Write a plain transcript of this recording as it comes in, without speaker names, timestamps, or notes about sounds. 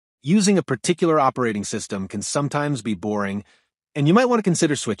Using a particular operating system can sometimes be boring, and you might want to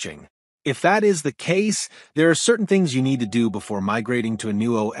consider switching. If that is the case, there are certain things you need to do before migrating to a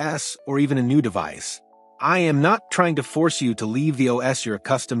new OS or even a new device. I am not trying to force you to leave the OS you're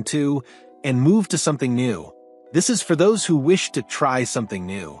accustomed to and move to something new. This is for those who wish to try something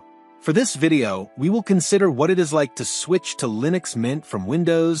new. For this video, we will consider what it is like to switch to Linux Mint from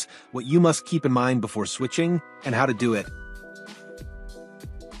Windows, what you must keep in mind before switching, and how to do it.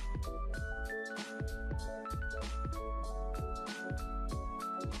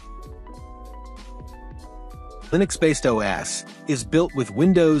 Linux-based OS is built with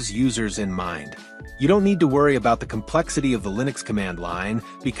Windows users in mind. You don't need to worry about the complexity of the Linux command line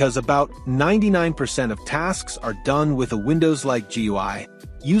because about 99% of tasks are done with a Windows-like GUI.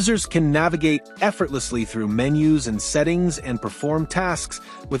 Users can navigate effortlessly through menus and settings and perform tasks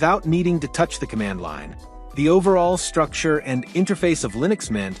without needing to touch the command line. The overall structure and interface of Linux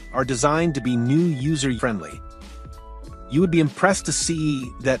Mint are designed to be new user-friendly. You would be impressed to see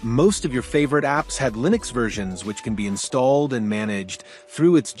that most of your favorite apps had Linux versions which can be installed and managed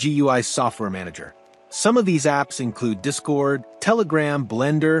through its GUI software manager. Some of these apps include Discord, Telegram,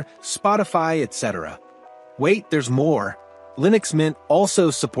 Blender, Spotify, etc. Wait, there's more! Linux Mint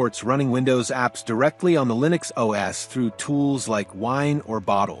also supports running Windows apps directly on the Linux OS through tools like Wine or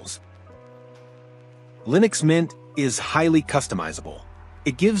Bottles. Linux Mint is highly customizable.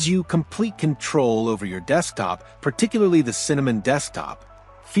 It gives you complete control over your desktop, particularly the Cinnamon desktop.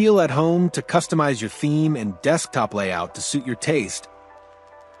 Feel at home to customize your theme and desktop layout to suit your taste.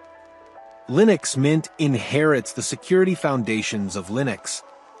 Linux Mint inherits the security foundations of Linux.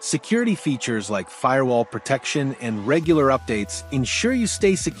 Security features like firewall protection and regular updates ensure you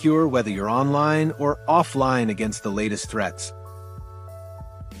stay secure whether you're online or offline against the latest threats.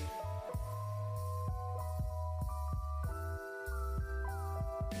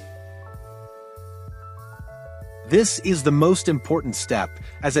 This is the most important step,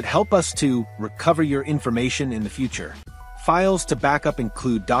 as it helps us to recover your information in the future. Files to backup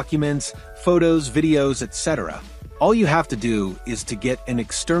include documents, photos, videos, etc. All you have to do is to get an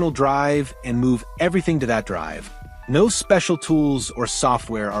external drive and move everything to that drive. No special tools or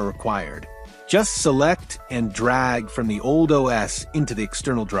software are required. Just select and drag from the old OS into the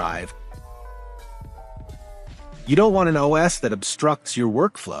external drive. You don't want an OS that obstructs your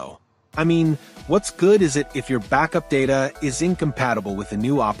workflow. I mean, what's good is it if your backup data is incompatible with the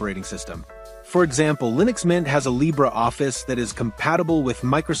new operating system. For example, Linux Mint has a LibreOffice that is compatible with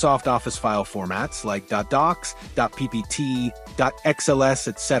Microsoft Office file formats like .docs, .ppt, .xls,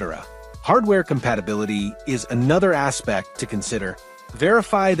 etc. Hardware compatibility is another aspect to consider.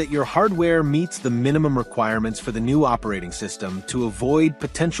 Verify that your hardware meets the minimum requirements for the new operating system to avoid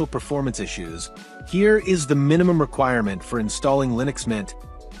potential performance issues. Here is the minimum requirement for installing Linux Mint.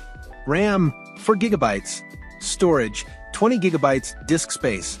 RAM, 4 GB. Storage, 20 GB disk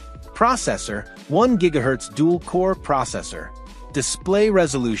space. Processor, 1 GHz dual-core processor. Display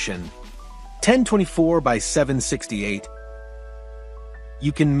resolution, 1024 by 768.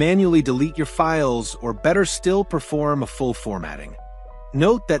 You can manually delete your files or better still perform a full formatting.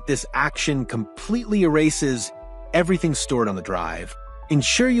 Note that this action completely erases everything stored on the drive.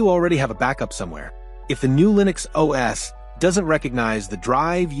 Ensure you already have a backup somewhere. If the new Linux OS doesn't recognize the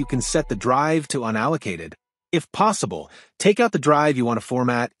drive, you can set the drive to unallocated. If possible, take out the drive you want to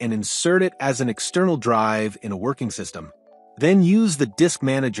format and insert it as an external drive in a working system. Then use the disk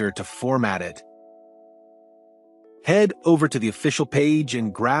manager to format it. Head over to the official page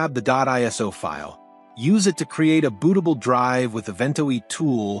and grab the .iso file. Use it to create a bootable drive with the VentoE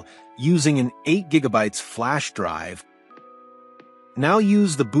tool using an 8 GB flash drive. Now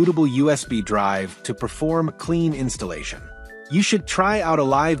use the bootable USB drive to perform a clean installation. You should try out a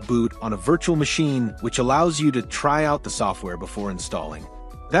live boot on a virtual machine, which allows you to try out the software before installing.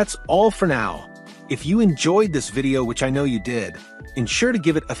 That's all for now. If you enjoyed this video, which I know you did, ensure to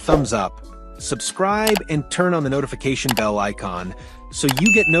give it a thumbs up, subscribe, and turn on the notification bell icon so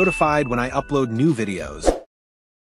you get notified when I upload new videos.